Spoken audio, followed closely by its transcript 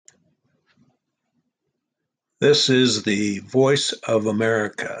This is the Voice of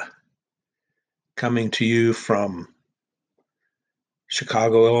America coming to you from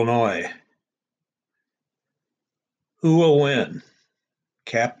Chicago, Illinois. Who will win,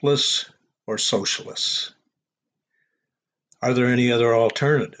 capitalists or socialists? Are there any other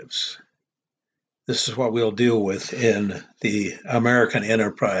alternatives? This is what we'll deal with in the American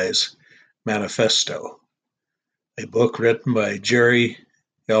Enterprise Manifesto, a book written by Jerry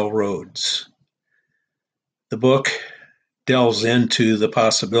L. Rhodes. The book delves into the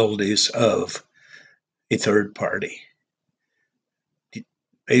possibilities of a third party.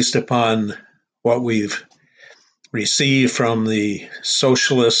 Based upon what we've received from the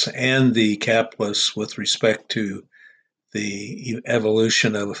socialists and the capitalists with respect to the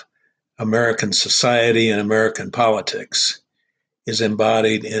evolution of American society and American politics, is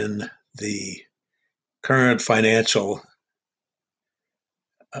embodied in the current financial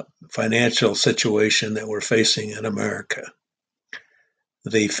situation that we're facing in America.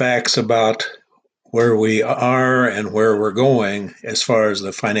 The facts about where we are and where we're going as far as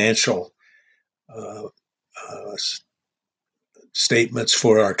the financial statements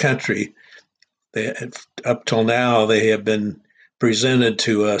for our country, up till now, they have been presented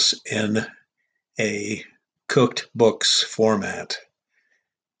to us in a cooked books format.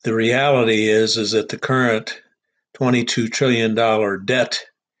 The reality is that the current $22 trillion debt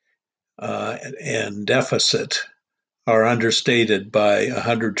and deficit are understated by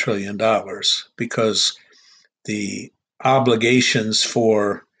 $100 trillion because the obligations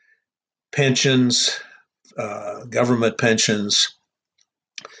for pensions, government pensions,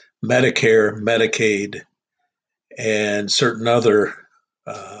 Medicare, Medicaid, and certain other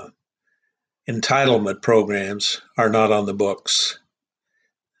entitlement programs are not on the books.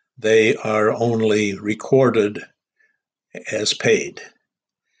 They are only recorded as paid.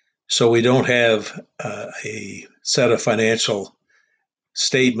 So we don't have a set of financial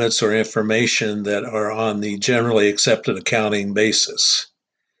statements or information that are on the generally accepted accounting basis.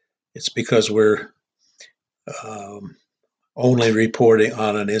 It's because we're only reporting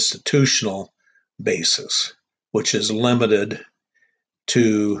on an institutional basis, which is limited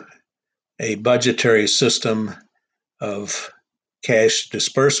to a budgetary system of cash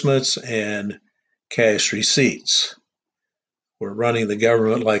disbursements and cash receipts. We're running the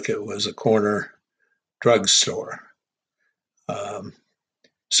government like it was a corner drugstore.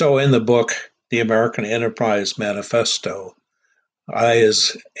 So in the book, The American Enterprise Manifesto, I,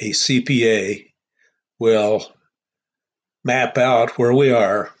 as a CPA, will map out where we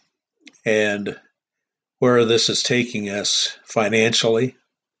are and where this is taking us financially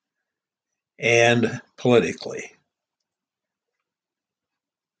and politically.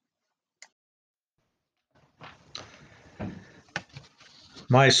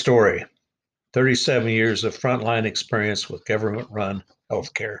 My story: 37 years of frontline experience with government-run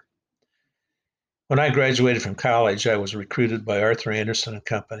healthcare. When I graduated from college, I was recruited by Arthur Andersen and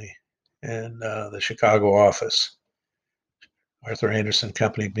Company in the Chicago office. Arthur Andersen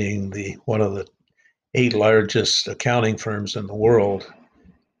Company being one of the 8 largest accounting firms in the world,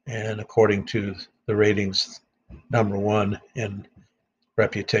 and according to the ratings, number 1 in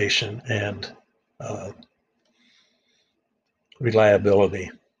reputation and reliability.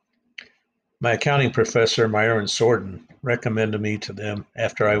 My accounting professor, Myron Sorden, recommended me to them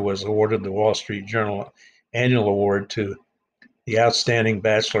after I was awarded the Wall Street Journal Annual Award to the Outstanding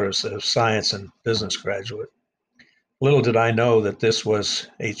Bachelor of Science in Business graduate. Little did I know that this was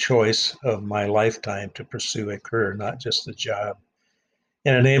a choice of my lifetime to pursue a career, not just a job,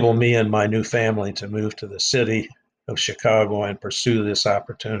 and enable me and my new family to move to the city of Chicago and pursue this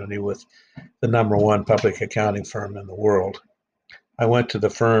opportunity with the number 1 public accounting firm in the world. I went to the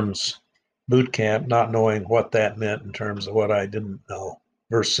firm's boot camp not knowing what that meant in terms of what I didn't know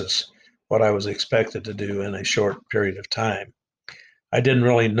versus what I was expected to do in a short period of time. I didn't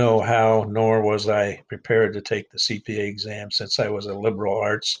really know how, nor was I prepared to take the CPA exam since I was a liberal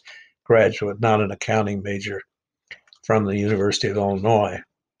arts graduate, not an accounting major from the University of Illinois.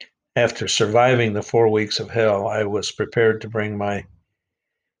 After surviving the 4 weeks of hell, I was prepared to bring my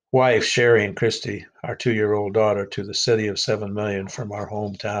wife, Sherry, and Christy, our 2-year-old daughter, to the city of 7 million from our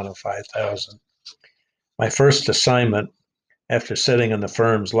hometown of 5,000. My first assignment, after sitting in the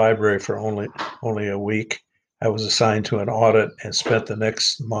firm's library for only a week, I was assigned to an audit and spent the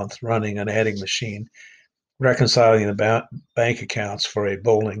next month running an adding machine, reconciling the bank accounts for a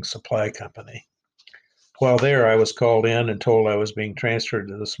bowling supply company. While there, I was called in and told I was being transferred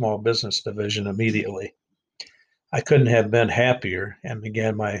to the small business division immediately. I couldn't have been happier and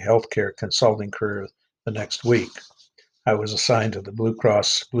began my healthcare consulting career the next week. I was assigned to the Blue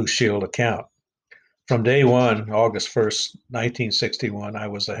Cross Blue Shield account. From day one, August 1st, 1961, I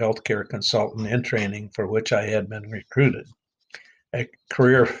was a healthcare consultant in training for which I had been recruited. A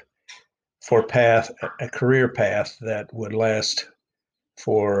career a career path that would last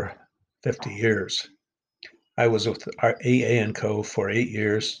for 50 years. I was with our AA&Co for 8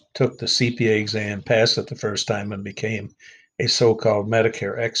 years, took the CPA exam, passed it the first time, and became a so-called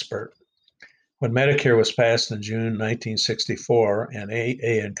Medicare expert. When Medicare was passed in June 1964 and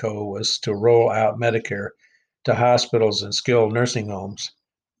AA&Co was to roll out Medicare to hospitals and skilled nursing homes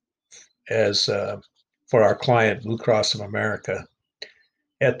as for our client, Blue Cross of America.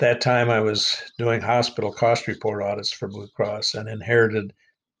 At that time, I was doing hospital cost report audits for Blue Cross and inherited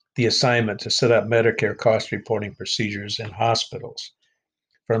the assignment to set up Medicare cost reporting procedures in hospitals.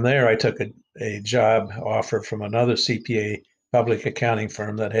 From there, I took a job offer from another CPA public accounting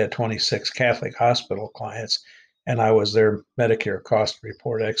firm that had 26 Catholic hospital clients, and I was their Medicare cost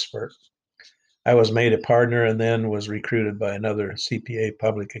report expert. I was made a partner and then was recruited by another CPA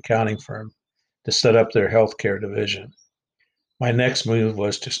public accounting firm to set up their healthcare division. My next move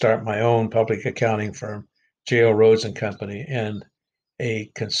was to start my own public accounting firm, J.O. Rhodes and Company, and a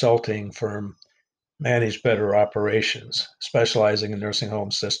consulting firm, Manage Better Operations, specializing in nursing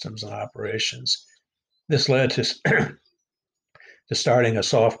home systems and operations. This led to starting a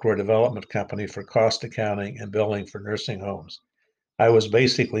software development company for cost accounting and billing for nursing homes. I was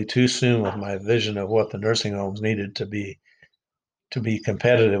basically too soon with my vision of what the nursing homes needed to be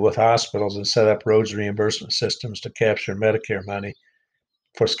competitive with hospitals and set up Rhodes reimbursement systems to capture Medicare money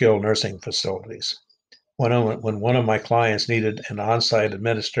for skilled nursing facilities. When one of my clients needed an on-site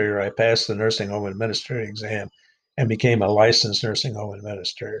administrator, I passed the nursing home administrator exam and became a licensed nursing home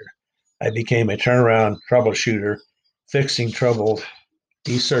administrator. I became a turnaround troubleshooter, fixing troubled,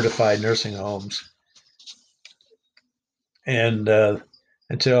 decertified nursing homes. And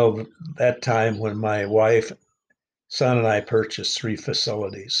until that time when my wife, son, and I purchased 3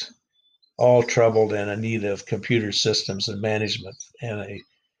 facilities, all troubled and in need of computer systems and management and a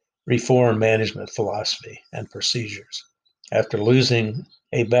reform management philosophy and procedures. After losing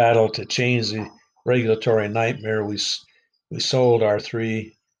a battle to change the regulatory nightmare, we sold our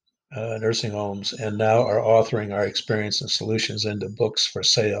 3 nursing homes and now are authoring our experience and solutions into books for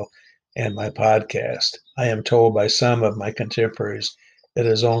sale and my podcast. I am told by some of my contemporaries that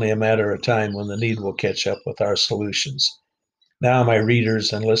it is only a matter of time when the need will catch up with our solutions. Now my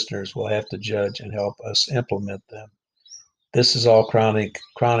readers and listeners will have to judge and help us implement them. This is all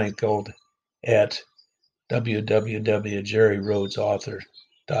chronicled at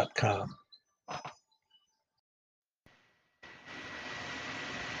www.jerryrhodesauthor.com.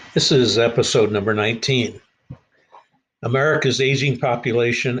 This is episode number 19, America's Aging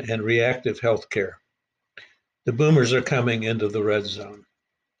Population and Reactive Healthcare. The boomers are coming into the red zone.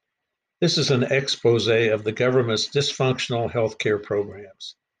 This is an expose of the government's dysfunctional healthcare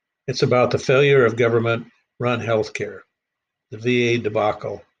programs. It's about the failure of government-run healthcare, the VA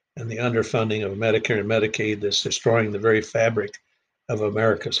debacle, and the underfunding of Medicare and Medicaid that's destroying the very fabric of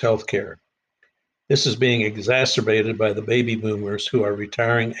America's healthcare. This is being exacerbated by the baby boomers who are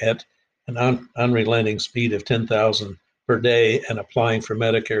retiring at an unrelenting speed of 10,000 per day and applying for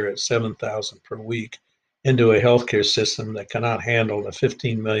Medicare at 7,000 per week into a healthcare system that cannot handle the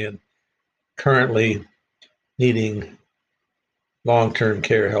 15 million currently needing long-term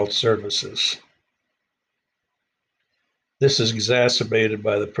care health services. This is exacerbated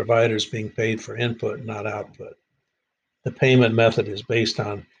by the providers being paid for input, not output. The payment method is based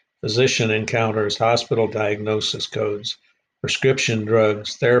on physician encounters, hospital diagnosis codes, prescription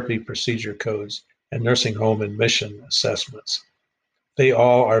drugs, therapy procedure codes, and nursing home admission assessments. They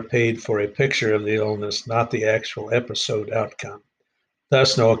all are paid for a picture of the illness, not the actual episode outcome.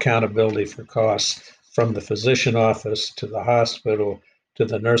 Thus, no accountability for costs from the physician office to the hospital, to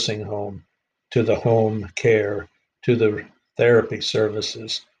the nursing home, to the home care, to the therapy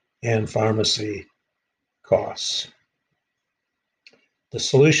services, and pharmacy costs. The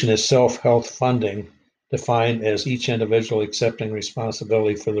solution is self-health funding, defined as each individual accepting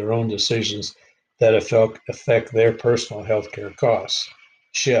responsibility for their own decisions that affect their personal healthcare costs.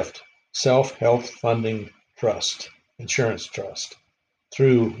 Shift, self-health funding trust, insurance trust,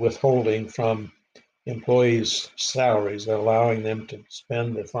 through withholding from employees' salaries, allowing them to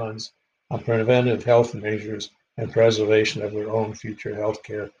spend the funds on preventive health measures and preservation of their own future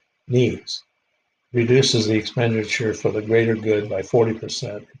healthcare needs. Reduces the expenditure for the greater good by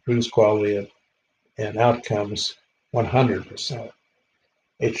 40%, improves quality and outcomes 100%.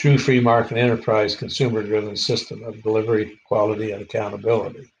 A true free market enterprise, consumer-driven system of delivery, quality, and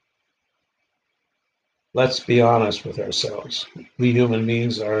accountability. Let's be honest with ourselves. We human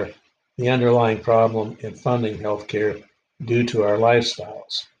beings are the underlying problem in funding healthcare due to our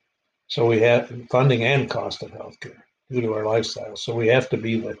lifestyles. So we have funding and cost of healthcare due to our lifestyles. So we have to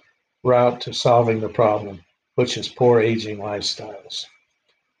be the route to solving the problem, which is poor aging lifestyles.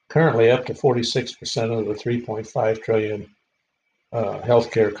 Currently, up to 46% of the 3.5 trillion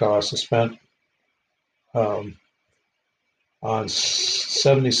healthcare costs is spent um, on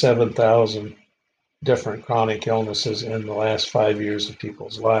 77,000 different chronic illnesses in the last 5 years of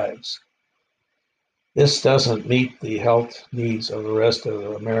people's lives. This doesn't meet the health needs of the rest of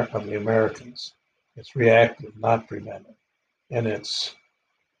the Americans. It's reactive, not preventive, in its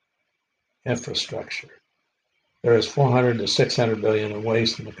infrastructure. There is 400 to 600 billion in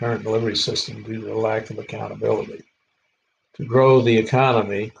waste in the current delivery system due to the lack of accountability. To grow the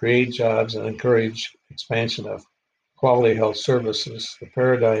economy, create jobs, and encourage expansion of quality health services, the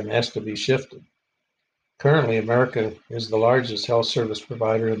paradigm has to be shifted. Currently, America is the largest health service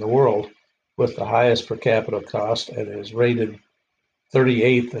provider in the world with the highest per capita cost and is rated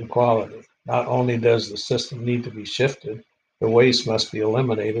 38th in quality. Not only does the system need to be shifted, the waste must be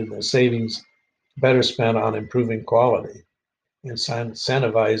eliminated and the savings better spent on improving quality,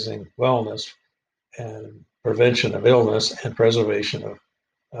 incentivizing wellness and prevention of illness and preservation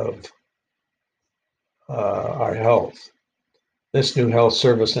of our health. This new health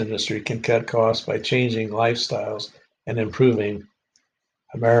service industry can cut costs by changing lifestyles and improving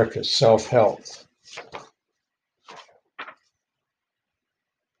America's self-health.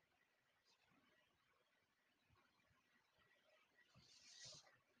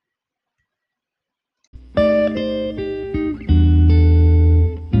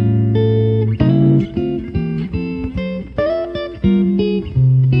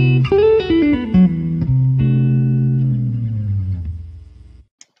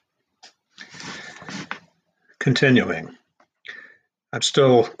 Continuing, I'm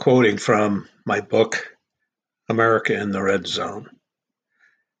still quoting from my book, America in the Red Zone.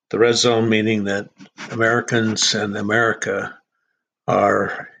 The red zone meaning that Americans and America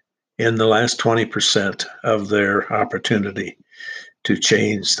are in the last 20% of their opportunity to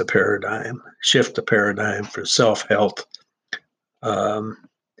change the paradigm, shift the paradigm for self-health,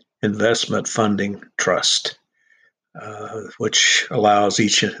 investment funding trust, which allows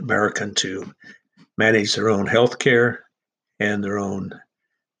each American to manage their own health care and their own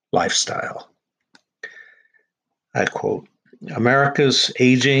lifestyle. I quote, America's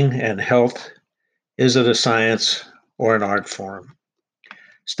aging and health, is it a science or an art form?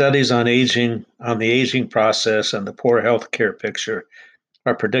 Studies on the aging process and the poor healthcare picture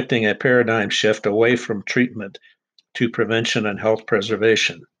are predicting a paradigm shift away from treatment to prevention and health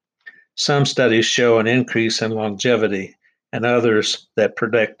preservation. Some studies show an increase in longevity, and others that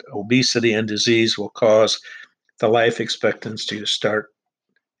predict obesity and disease will cause the life expectancy to start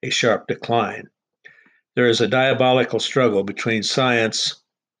a sharp decline. There is a diabolical struggle between science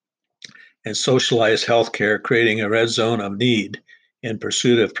and socialized healthcare, creating a red zone of need in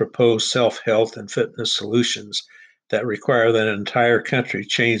pursuit of proposed self-health and fitness solutions that require that an entire country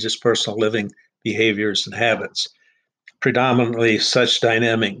change its personal living behaviors and habits. Predominantly, such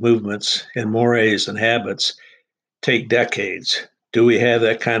dynamic movements in mores and habits take decades. Do we have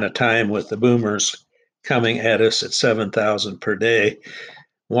that kind of time with the boomers coming at us at 7,000 per day,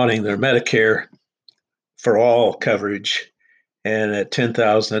 wanting their Medicare for all coverage, and at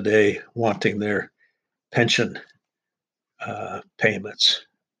 10,000 a day wanting their pension payments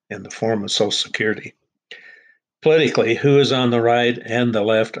in the form of Social Security? Politically, who is on the right and the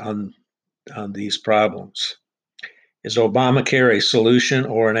left on these problems? Is Obamacare a solution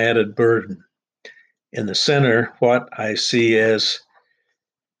or an added burden? In the center, what I see as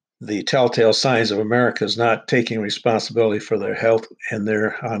the telltale signs of America's not taking responsibility for their health and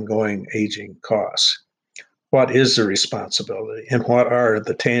their ongoing aging costs. What is the responsibility, and what are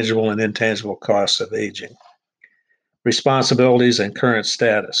the tangible and intangible costs of aging? Responsibilities and current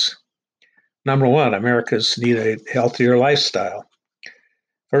status. Number one, Americans need a healthier lifestyle.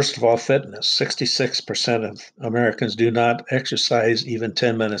 First of all, fitness. 66% of Americans do not exercise even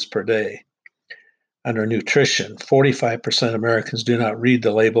 10 minutes per day. Under nutrition, 45% of Americans do not read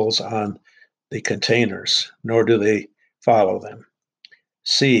the labels on the containers, nor do they follow them.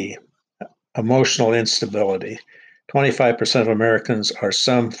 C, emotional instability. 25% of Americans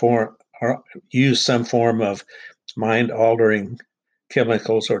use some form of mind-altering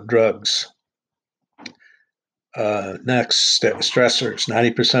chemicals or drugs. Next, stressors.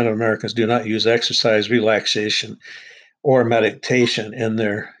 90% of Americans do not use exercise, relaxation, or meditation in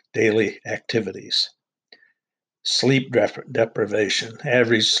their daily activities. Sleep deprivation.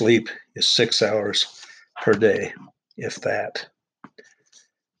 Average sleep is 6 hours per day, if that.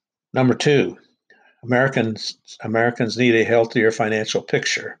 Number two, Americans need a healthier financial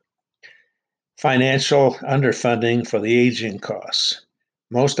picture. Financial underfunding for the aging costs.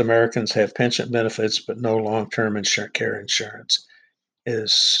 Most Americans have pension benefits, but no long-term care insurance. It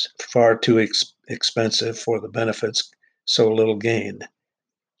is far too expensive for the benefits, so little gained.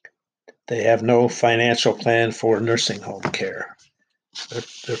 They have no financial plan for nursing home care.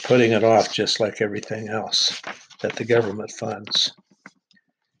 They're putting it off just like everything else that the government funds.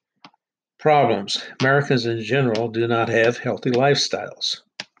 Problems. Americans in general do not have healthy lifestyles.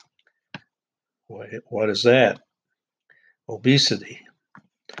 What is that? Obesity.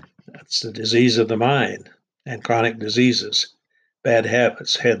 That's the disease of the mind, and chronic diseases. Bad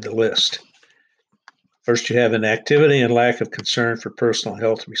habits head the list. First, you have inactivity and lack of concern for personal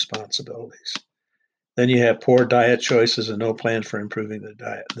health responsibilities. Then you have poor diet choices and no plan for improving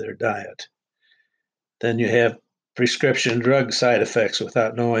their diet. Then you have prescription drug side effects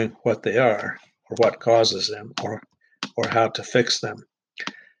without knowing what they are or what causes them or how to fix them.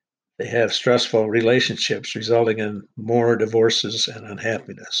 They have stressful relationships resulting in more divorces and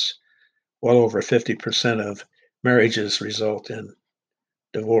unhappiness. Well over 50% of marriages result in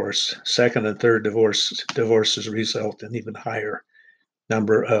divorce. Second and third divorces result in even higher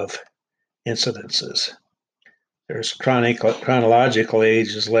number of incidences. There's chronological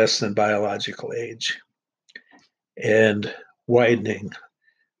age is less than biological age. And widening,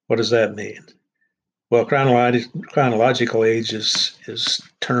 what does that mean? Well, chronological age is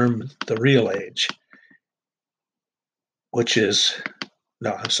termed the real age, which is,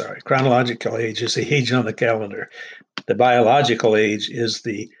 no, I'm sorry, chronological age is the age on the calendar. The biological age is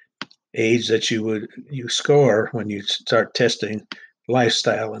the age that you score when you start testing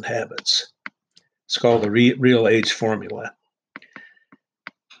lifestyle and habits. It's called the real age formula.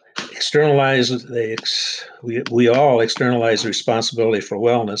 We all externalize the responsibility for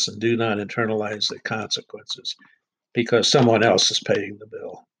wellness and do not internalize the consequences because someone else is paying the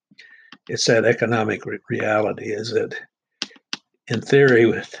bill. It's that economic reality is that in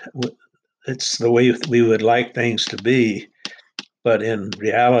theory, it's the way we would like things to be, but in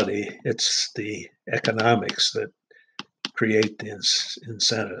reality, it's the economics that create the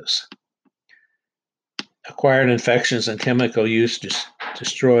incentives. Acquired infections and chemical use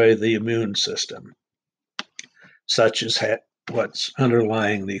destroy the immune system, such as what's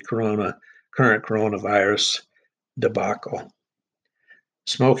underlying the current coronavirus debacle.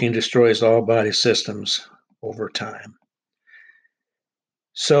 Smoking destroys all body systems over time.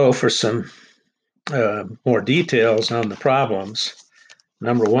 So for some more details on the problems,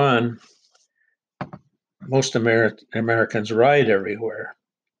 number one, most Americans ride everywhere.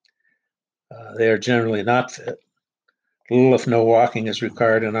 They are generally not fit. Little if no walking is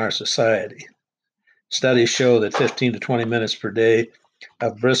required in our society. Studies show that 15 to 20 minutes per day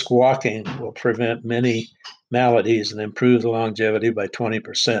of brisk walking will prevent many maladies and improve the longevity by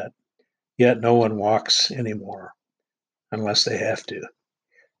 20%. Yet no one walks anymore unless they have to.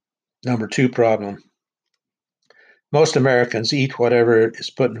 Number two problem. Most Americans eat whatever is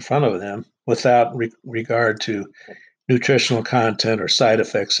put in front of them without regard to nutritional content or side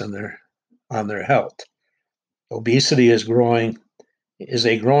effects on their health. Obesity is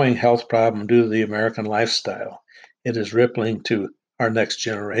a growing health problem due to the American lifestyle. It is rippling to our next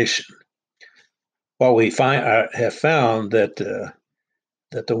generation. Well, we have found that the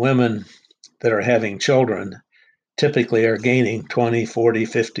women that are having children typically are gaining 20, 40,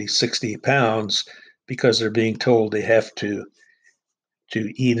 50, 60 pounds because they're being told they have to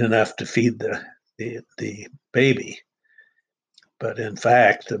eat enough to feed the baby. But in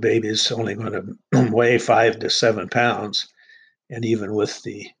fact, the baby is only going to weigh 5 to 7 pounds. And even with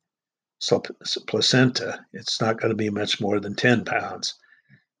the placenta, it's not going to be much more than 10 pounds.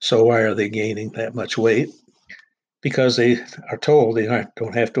 So why are they gaining that much weight? Because they are told they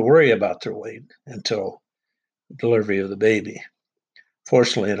don't have to worry about their weight until delivery of the baby.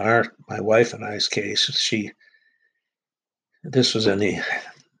 Fortunately, in my wife and I's case, this was in the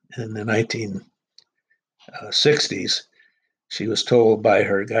 1960s. She was told by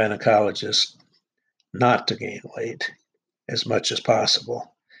her gynecologist not to gain weight as much as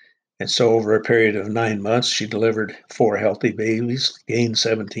possible. And so over a period of 9 months, she delivered 4 healthy babies, gained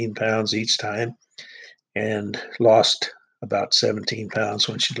 17 pounds each time, and lost about 17 pounds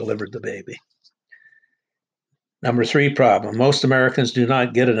when she delivered the baby. Number 3 problem. Most Americans do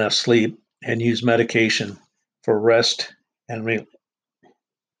not get enough sleep and use medication for rest and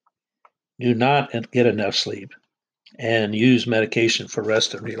do not get enough sleep and use medication for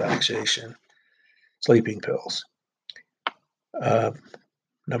rest and relaxation, sleeping pills.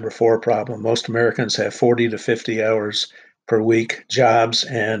 Number 4 problem. Most Americans have 40 to 50 hours per week jobs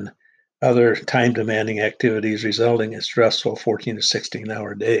and other time-demanding activities resulting in stressful 14 to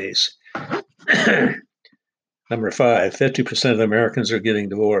 16-hour days. Number 5, 50% of Americans are getting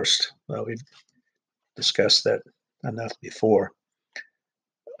divorced. Well, we've discussed that enough before.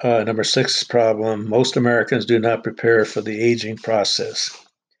 Number 6 problem, most Americans do not prepare for the aging process.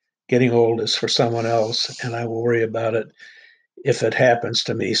 Getting old is for someone else, and I will worry about it if it happens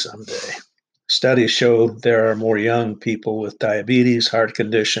to me someday. Studies show there are more young people with diabetes, heart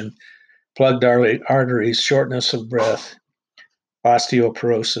condition, plugged arteries, shortness of breath,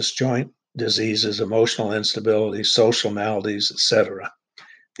 osteoporosis, joint diseases, emotional instability, social maladies, etc.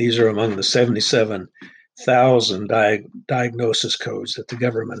 These are among the 77,000 diagnosis codes that the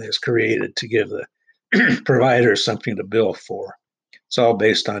government has created to give the providers something to bill for. It's all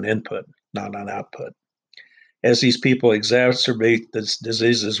based on input, not on output. As these people exacerbate the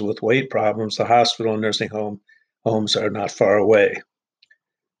diseases with weight problems, the hospital and nursing homes are not far away.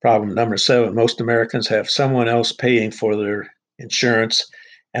 Problem number 7, most Americans have someone else paying for their insurance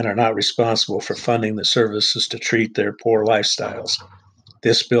and are not responsible for funding the services to treat their poor lifestyles.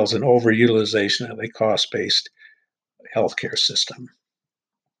 This builds an overutilization of a cost-based healthcare system.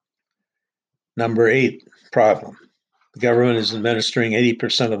 Number 8 problem. The government is administering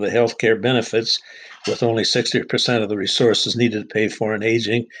 80% of the healthcare benefits with only 60% of the resources needed to pay for an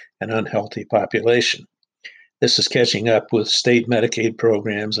aging and unhealthy population. This is catching up with state Medicaid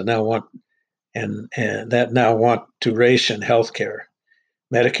programs and that now want to ration healthcare.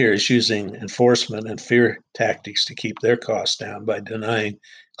 Medicare is using enforcement and fear tactics to keep their costs down by denying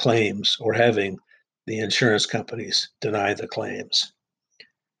claims or having the insurance companies deny the claims.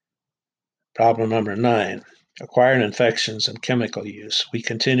 Problem number 9, acquired infections and chemical use. We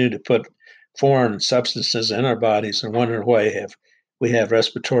continue to put foreign substances in our bodies and wonder why we have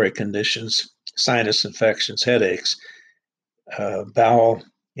respiratory conditions, sinus infections, headaches, bowel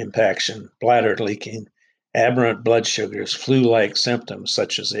impaction, bladder leaking, aberrant blood sugars, flu-like symptoms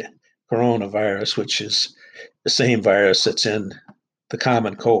such as the coronavirus, which is the same virus that's in the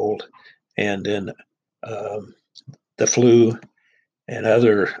common cold and in the flu and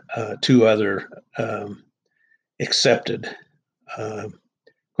two other accepted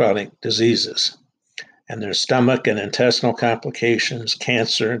chronic diseases. And there's stomach and intestinal complications,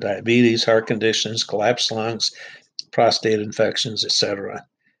 cancer, diabetes, heart conditions, collapsed lungs, prostate infections, etc.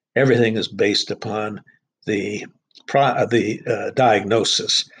 Everything is based upon the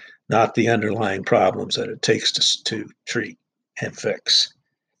diagnosis, not the underlying problems that it takes to treat and fix.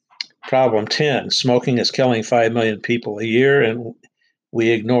 Problem 10, smoking is killing 5 million people a year, and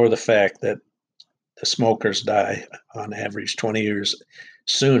we ignore the fact that the smokers die on average 20 years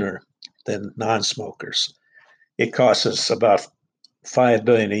sooner than non-smokers. It costs us about $5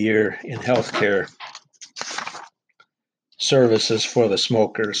 billion a year in healthcare services for the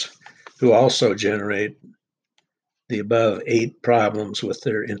smokers, who also generate the above 8 problems with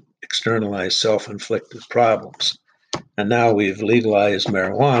their externalized self-inflicted problems. And now we've legalized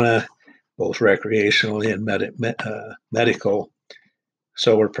marijuana, both recreationally and medical.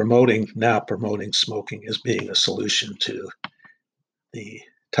 So we're promoting smoking as being a solution to the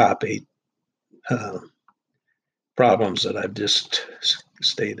top 8 problems that I've just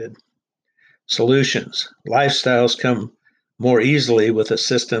stated. Solutions. Lifestyles come more easily with a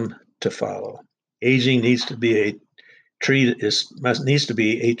system to follow. Aging needs to be treated as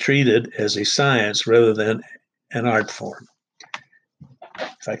a science rather than an art form.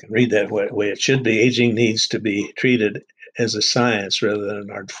 If I can read that way, it should be aging needs to be treated as a science rather than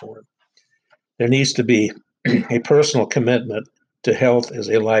an art form. There needs to be a personal commitment to health as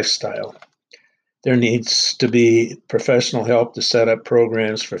a lifestyle. There needs to be professional help to set up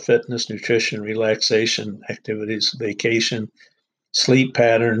programs for fitness, nutrition, relaxation activities, vacation, sleep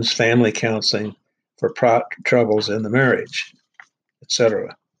patterns, family counseling for troubles in the marriage,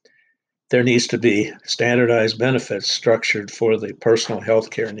 etc. There needs to be standardized benefits structured for the personal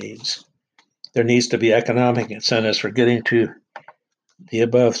health care needs. There needs to be economic incentives for getting to the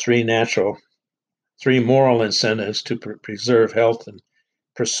above 3 moral incentives to preserve health and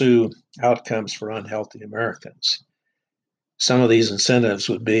pursue outcomes for unhealthy Americans. Some of these incentives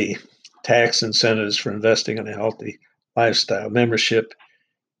would be tax incentives for investing in a healthy lifestyle, membership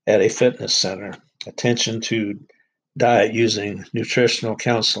at a fitness center, attention to diet using nutritional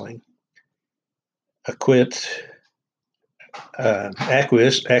counseling,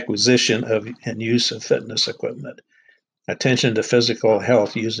 acquisition of and use of fitness equipment, attention to physical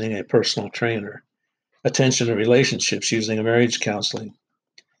health using a personal trainer, attention to relationships using a marriage counseling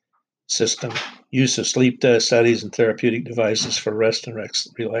system, use of sleep studies and therapeutic devices for rest and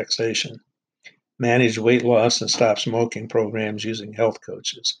relaxation, manage weight loss and stop smoking programs using health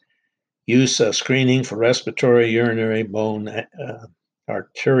coaches, use of screening for respiratory, urinary, bone,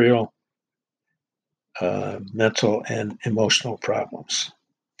 arterial, mental, and emotional problems.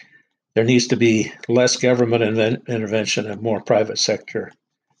 There needs to be less government intervention and more private sector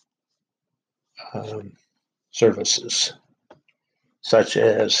services, such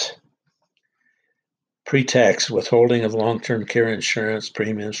as pre-tax withholding of long-term care insurance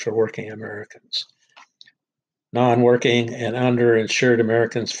premiums for working Americans, non-working and underinsured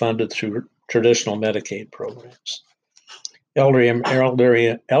Americans funded through traditional Medicaid programs, elderly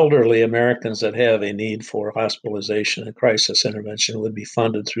Americans that have a need for hospitalization and crisis intervention would be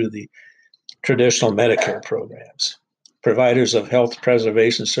funded through the traditional Medicare programs. Providers of health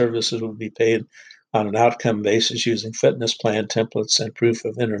preservation services would be paid on an outcome basis using fitness plan templates and proof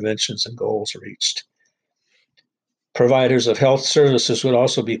of interventions and goals reached. Providers of health services would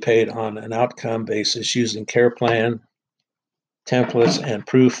also be paid on an outcome basis using care plan templates and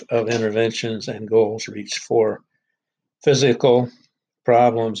proof of interventions and goals reached for physical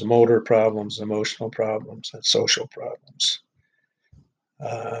problems, motor problems, emotional problems, and social problems.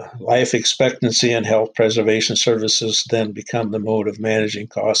 Life expectancy and health preservation services then become the mode of managing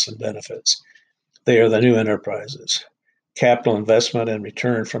costs and benefits. They are the new enterprises. Capital investment and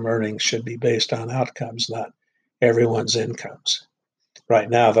return from earnings should be based on outcomes, not everyone's incomes. Right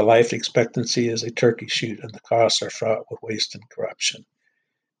now, the life expectancy is a turkey shoot and the costs are fraught with waste and corruption.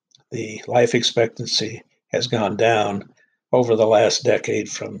 The life expectancy has gone down over the last decade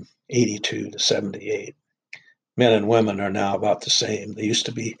from 82 to 78. Men and women are now about the same. They used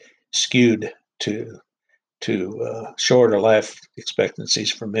to be skewed to shorter life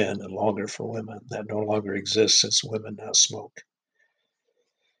expectancies for men and longer for women. That no longer exists since women now smoke.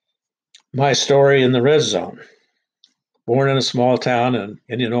 My story in the red zone. Born in a small town in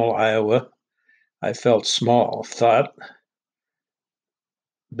Indianola, Iowa, I felt small, thought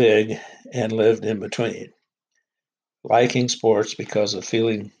big, and lived in between. Liking sports because of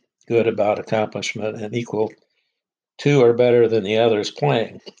feeling good about accomplishment and equal to or better than the others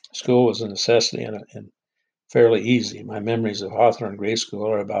playing. School was a necessity and fairly easy. My memories of Hawthorne grade school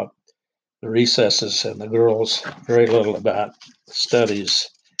are about the recesses and the girls, very little about studies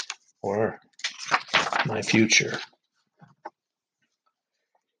or my future.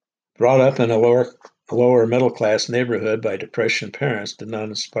 Brought up in a lower middle class neighborhood by Depression parents did not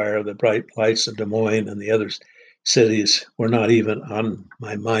inspire. The bright lights of Des Moines and the other cities were not even on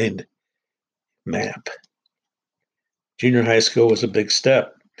my mind map. Junior high school was a big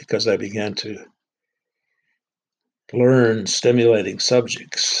step because I began to learn stimulating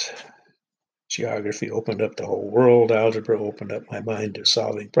subjects. Geography opened up the whole world. Algebra opened up my mind to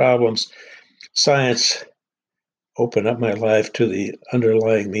solving problems. Science opened up my life to the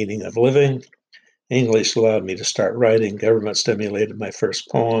underlying meaning of living. English allowed me to start writing. Government stimulated my first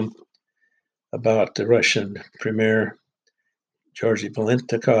poem about the Russian premier, Georgy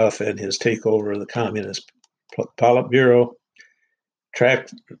Valentikov, and his takeover of the Communist Politburo. Track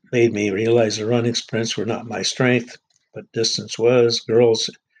made me realize the running sprints were not my strength, but distance was. Girls,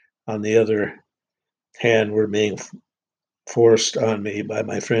 on the other hand, were being forced on me by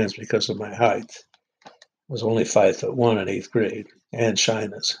my friends because of my height. I was only 5'1" in 8th grade, and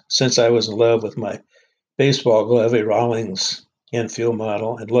shyness. Since I was in love with my baseball glove, a Rawlings infield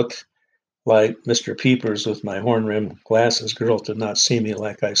model, and looked like Mr. Peepers with my horn-rimmed glasses, girls did not see me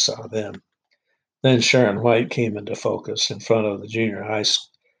like I saw them. Then Sharon White came into focus in front of the junior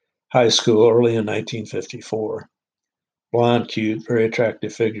high school early in 1954. Blonde, cute, very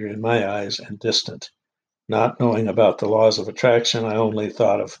attractive figure in my eyes and distant. Not knowing about the laws of attraction, I only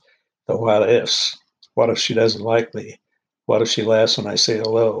thought of the what ifs. What if she doesn't like me? What if she laughs when I say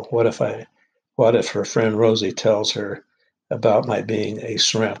hello? What if her friend Rosie tells her about my being a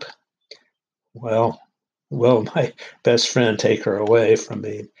shrimp? Well, will my best friend take her away from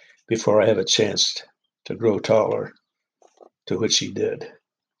me before I have a chance to grow taller? To which he did.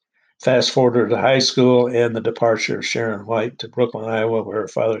 Fast forward to high school and the departure of Sharon White to Brooklyn, Iowa, where her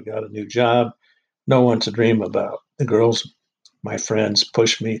father got a new job. No one to dream about. The girls, my friends,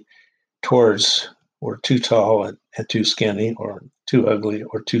 pushed me towards were too tall and too skinny, or too ugly,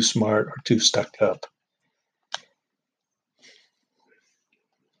 or too smart, or too stuck up.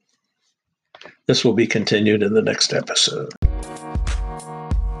 This will be continued in the next episode.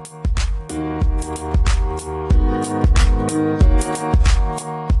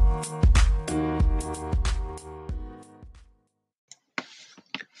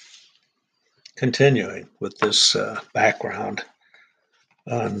 Continuing with this background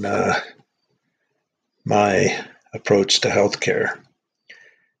on my approach to healthcare.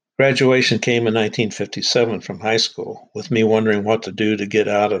 Graduation came in 1957 from high school, with me wondering what to do to get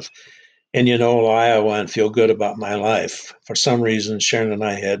out of in Iowa and feel good about my life. For some reason, Sharon and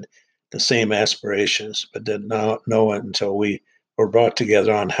I had the same aspirations, but did not know it until we were brought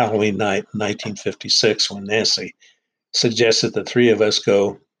together on Halloween night in 1956 when Nancy suggested the three of us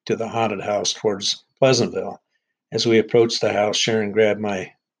go to the haunted house towards Pleasantville. As we approached the house, Sharon grabbed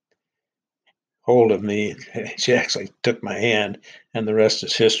my hold of me. She actually took my hand, and the rest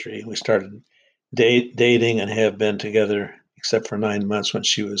is history. We started dating and have been together except for 9 months when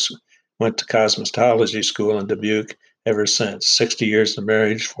she went to cosmetology school in Dubuque ever since. 60 years of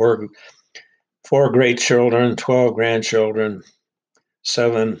marriage, four great children, 12 grandchildren,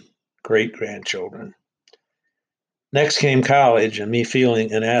 7 great grandchildren. Next came college and me feeling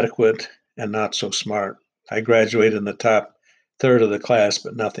inadequate and not so smart. I graduated in the top third of the class,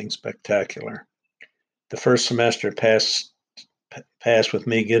 but nothing spectacular. The first semester passed with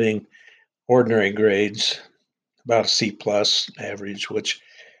me getting ordinary grades, about a C plus average, which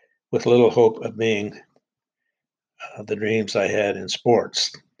with little hope of being the dreams I had in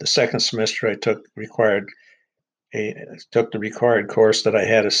sports. The second semester, I took the required course that I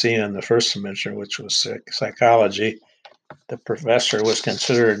had a C in the first semester, which was psychology. The professor was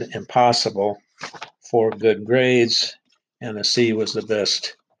considered impossible for good grades, and a C was the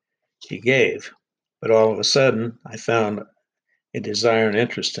best he gave. But all of a sudden, I found a desire and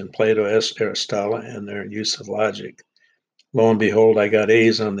interest in Plato, Aristotle, and their use of logic. Lo and behold, I got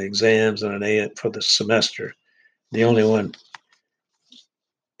A's on the exams and an A for the semester, the only one,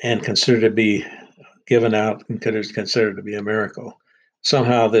 and considered to be given out and considered to be a miracle.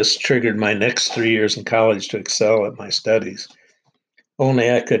 Somehow this triggered my next 3 years in college to excel at my studies.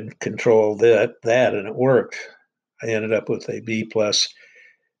 Only I could control that, and it worked. I ended up with a B plus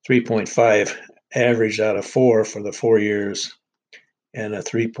 3.5 average out of 4 for the 4 years and a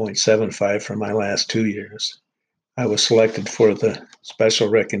 3.75 for my last 2 years. I was selected for the special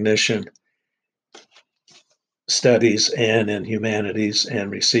recognition studies and in humanities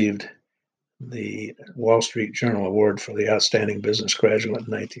and received the Wall Street Journal Award for the Outstanding Business Graduate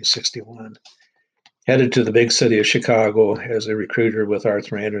in 1961. Headed to the big city of Chicago as a recruiter with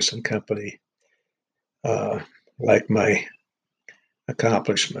Arthur Andersen Company, like my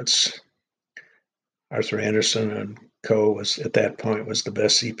accomplishments. Arthur Andersen and Co. was at that point was the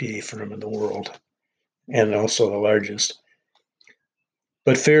best CPA firm in the world and also the largest.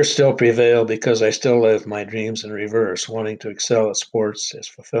 But fear still prevailed because I still lived my dreams in reverse, wanting to excel at sports as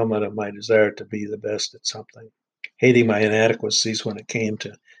fulfillment of my desire to be the best at something, hating my inadequacies when it came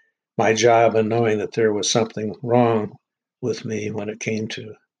to my job and knowing that there was something wrong with me when it came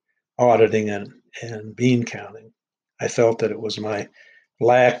to auditing and bean counting. I felt that it was my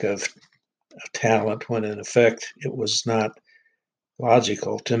lack of talent when in effect it was not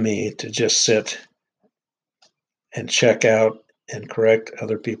logical to me to just sit and check out and correct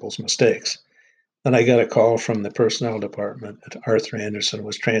other people's mistakes. Then I got a call from the personnel department that Arthur Andersen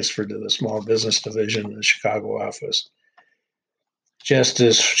was transferred to the small business division in the Chicago office. Just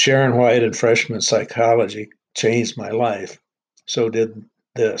as Sharon White and freshman psychology changed my life, so did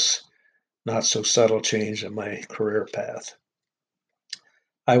this not so subtle change in my career path.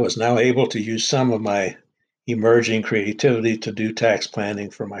 I was now able to use some of my emerging creativity to do tax planning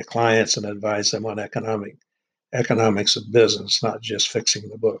for my clients and advise them on economics of business, not just fixing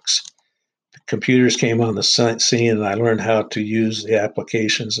the books. Computers came on the scene and I learned how to use the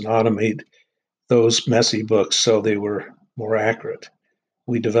applications and automate those messy books so they were more accurate.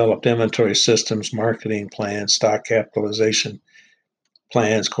 We developed inventory systems, marketing plans, stock capitalization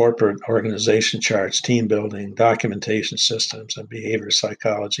plans, corporate organization charts, team building, documentation systems, and behavior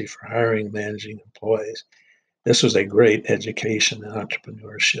psychology for hiring, managing employees. This was a great education in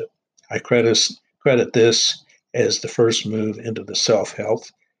entrepreneurship. I credit this as the first move into the self-help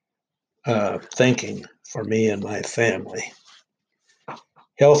thinking for me and my family.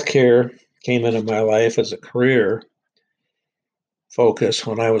 Healthcare came into my life as a career focus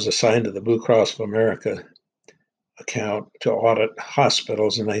when I was assigned to the Blue Cross of America account to audit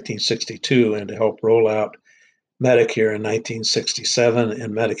hospitals in 1962 and to help roll out Medicare in 1967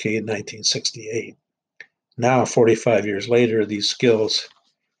 and Medicaid in 1968. Now, 45 years later, these skills,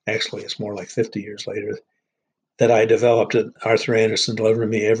 actually it's more like 50 years later, that I developed at Arthur Andersen deliver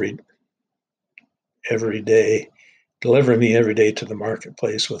me every day to the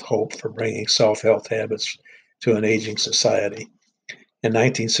marketplace with hope for bringing self-health habits to an aging society. In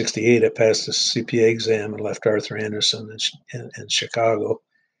 1968, I passed the CPA exam and left Arthur Andersen in Chicago.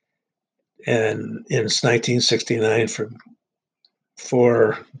 And in 1969, in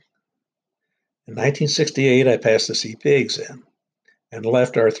 1968, I passed the CPA exam and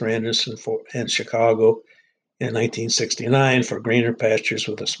left Arthur Andersen in Chicago in 1969 for greener pastures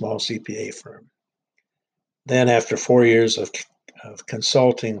with a small CPA firm. Then, after 4 years of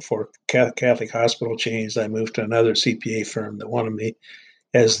consulting for Catholic hospital chains, I moved to another CPA firm that wanted me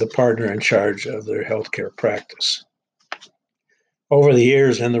as the partner in charge of their healthcare practice. Over the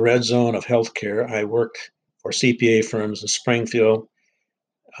years in the red zone of healthcare, I worked for CPA firms in Springfield,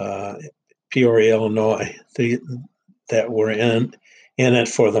 Peoria, Illinois, that were in it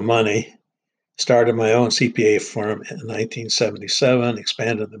for the money. Started my own CPA firm in 1977,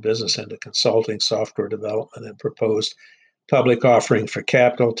 expanded the business into consulting, software development, and proposed public offering for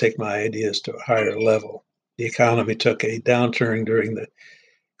capital, take my ideas to a higher level. The economy took a downturn during the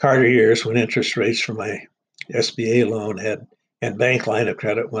Carter years when interest rates for my SBA loan and bank line of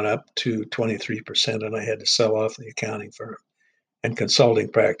credit went up to 23%, and I had to sell off the accounting firm and consulting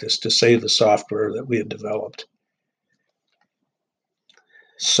practice to save the software that we had developed.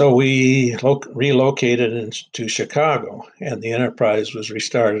 So we relocated into Chicago, and the enterprise was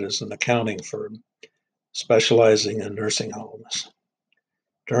restarted as an accounting firm specializing in nursing homes.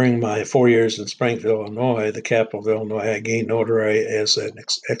 During my 4 years in Springfield, Illinois, the capital of Illinois, I gained notoriety as an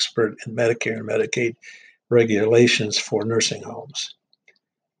expert in Medicare and Medicaid regulations for nursing homes.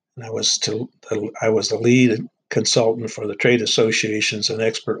 And I was the lead consultant for the trade associations and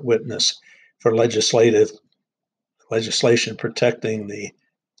expert witness for legislation protecting the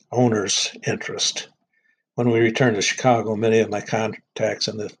owner's interest. When we returned to Chicago, many of my contacts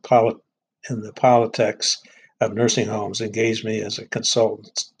in the politics of nursing homes engaged me as a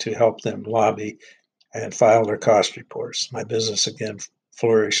consultant to help them lobby and file their cost reports. My business again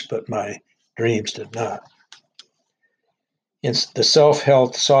flourished, but my dreams did not. In the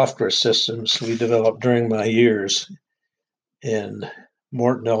self-help software systems we developed during my years in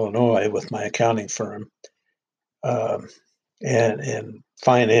Morton, Illinois, with my accounting firm, and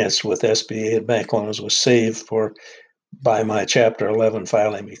financed with SBA and bank loans, was saved by my Chapter 11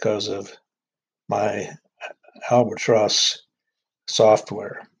 filing because of my Albatross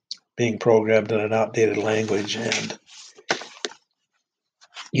software being programmed in an outdated language and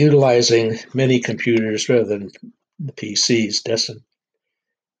utilizing mini computers rather than the PCs, destined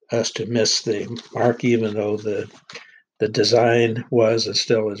us to miss the mark, even though the design was and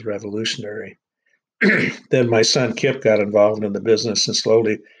still is revolutionary. Then my son Kip got involved in the business and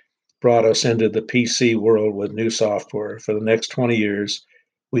slowly brought us into the PC world with new software. For the next 20 years,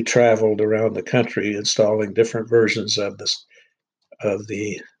 we traveled around the country installing different versions of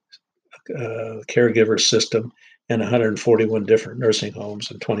the caregiver system in 141 different nursing homes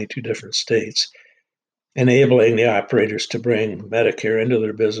in 22 different states, enabling the operators to bring Medicare into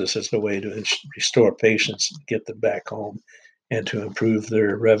their business as a way to restore patients, get them back home, and to improve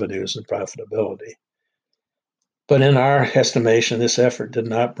their revenues and profitability. But in our estimation, this effort did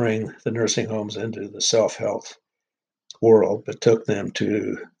not bring the nursing homes into the self-help world, but took them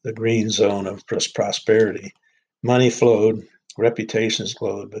to the green zone of prosperity. Money flowed, reputations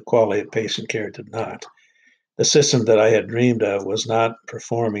glowed, but quality of patient care did not. The system that I had dreamed of was not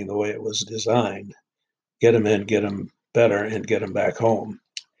performing the way it was designed. Get them in, get them better, and get them back home.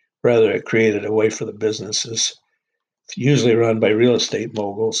 Rather, it created a way for the businesses, usually run by real estate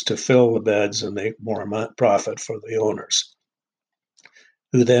moguls, to fill the beds and make more profit for the owners,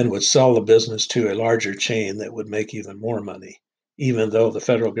 who then would sell the business to a larger chain that would make even more money, even though the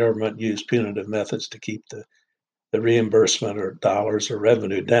federal government used punitive methods to keep the reimbursement or dollars or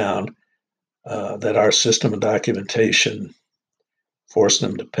revenue down, that our system and documentation forced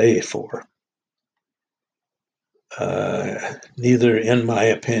them to pay for. Neither, in my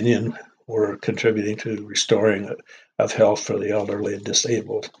opinion, were contributing to restoring of health for the elderly and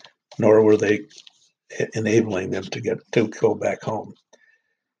disabled, nor were they enabling them to go back home.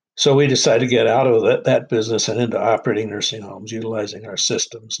 So we decided to get out of that business and into operating nursing homes, utilizing our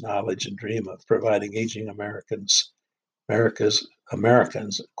systems, knowledge, and dream of providing aging Americans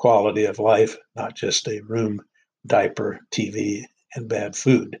quality of life, not just a room, diaper, TV, and bad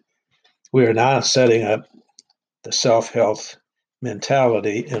food. We are now setting up the self-health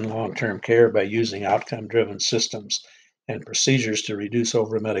mentality in long-term care by using outcome-driven systems and procedures to reduce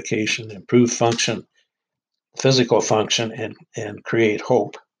over-medication, improve function, physical function, and create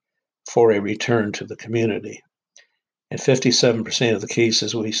hope for a return to the community. In 57% of the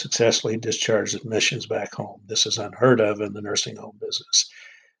cases, we successfully discharged admissions back home. This is unheard of in the nursing home business.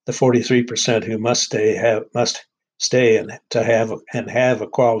 The 43% who must stay and have a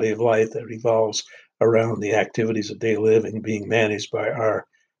quality of life that revolves around the activities of daily living being managed by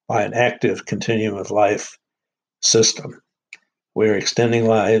an active continuum of life system. We're extending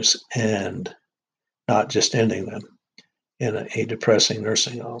lives and not just ending them in a depressing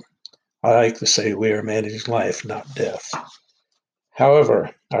nursing home. I like to say we are managing life, not death.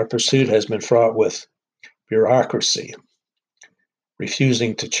 However, our pursuit has been fraught with bureaucracy,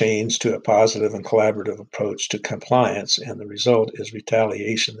 refusing to change to a positive and collaborative approach to compliance, and the result is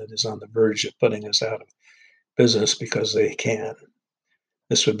retaliation that is on the verge of putting us out of business because they can.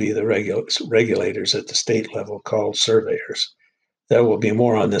 This would be the regulators at the state level called surveyors. There will be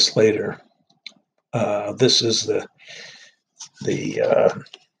more on this later. This is the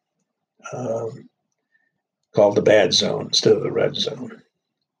um, called the bad zone instead of the red zone.